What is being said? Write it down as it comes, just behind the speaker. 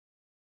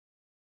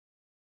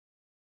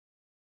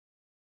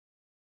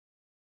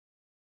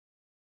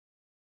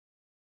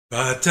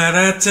Ba da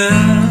da da,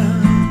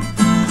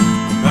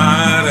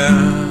 ba da,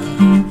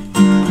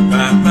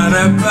 ba ba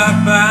da ba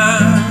ba,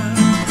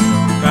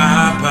 ba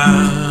ba.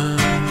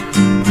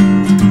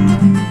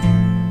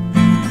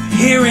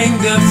 Hearing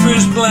the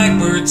first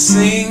blackbird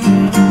sing,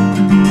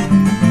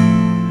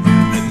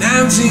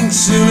 announcing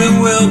soon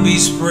it will be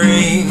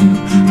spring,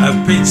 a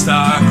pitch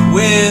dark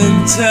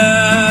winter,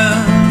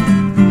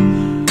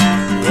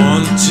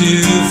 want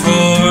to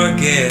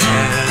forget.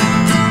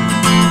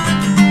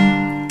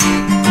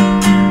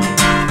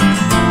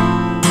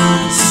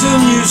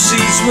 Soon new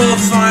seeds will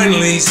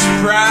finally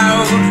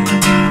sprout.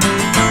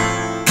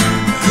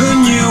 Who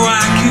knew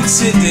I could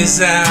sit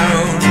this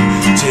out?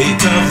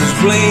 Take off his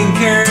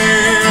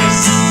blinkers,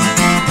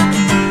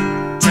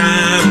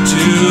 time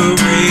to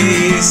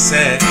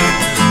reset.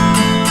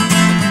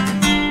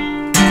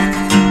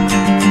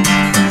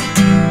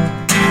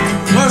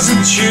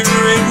 Wasn't sure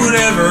it would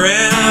ever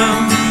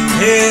end.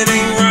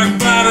 Hitting rock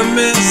bottom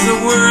is the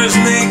worst,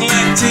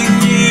 neglecting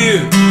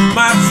you,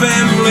 my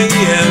family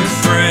and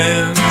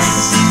friends.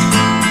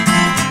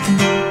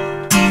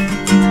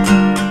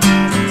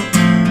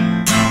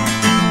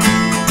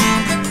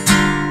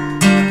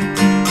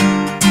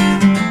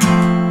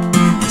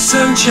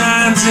 Sun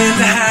shines in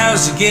the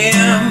house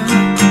again.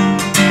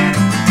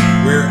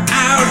 We're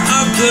out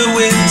of the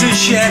winter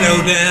shadow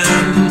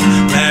den.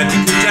 Let the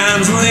good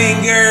times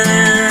linger.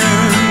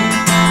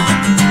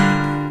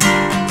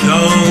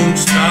 Don't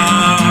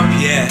stop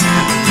yet.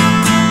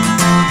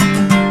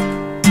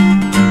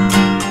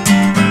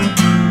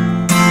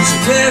 So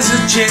there's a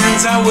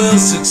chance I will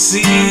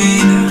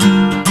succeed.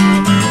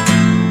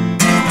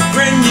 A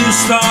brand new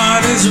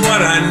start is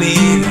what I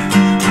need.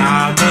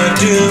 I'm a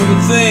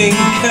doom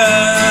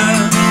thinker.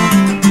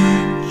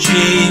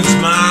 Change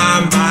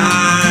my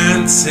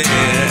mindset.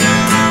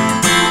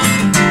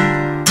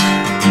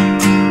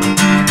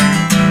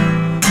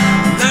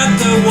 Not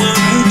the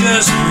one who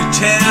just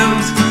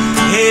pretends.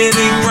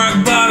 Hitting rock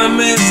bottom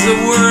is the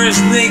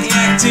worst,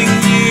 neglecting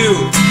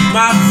you,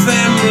 my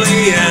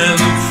family and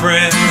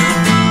friends.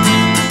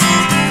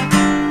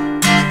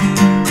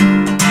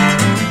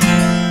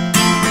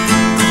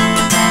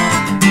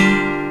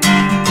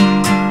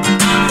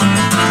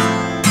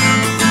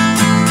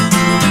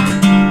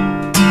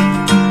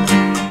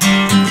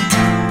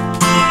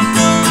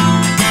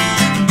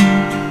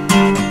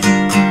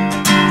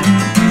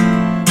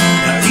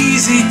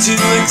 To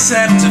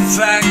accept a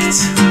fact.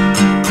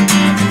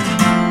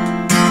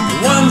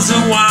 Once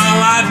a while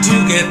I do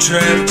get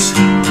trapped.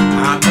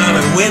 I'm not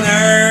a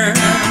winner.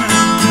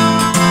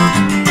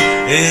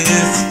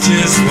 It's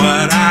just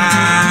what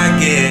I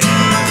get.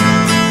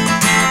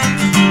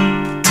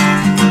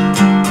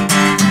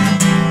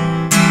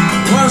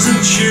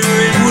 Wasn't sure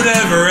it would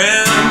ever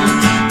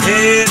end.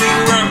 Hitting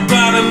rock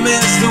bottom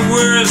is the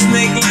worst,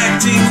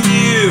 neglecting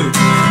you,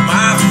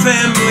 my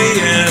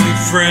family and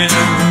friends.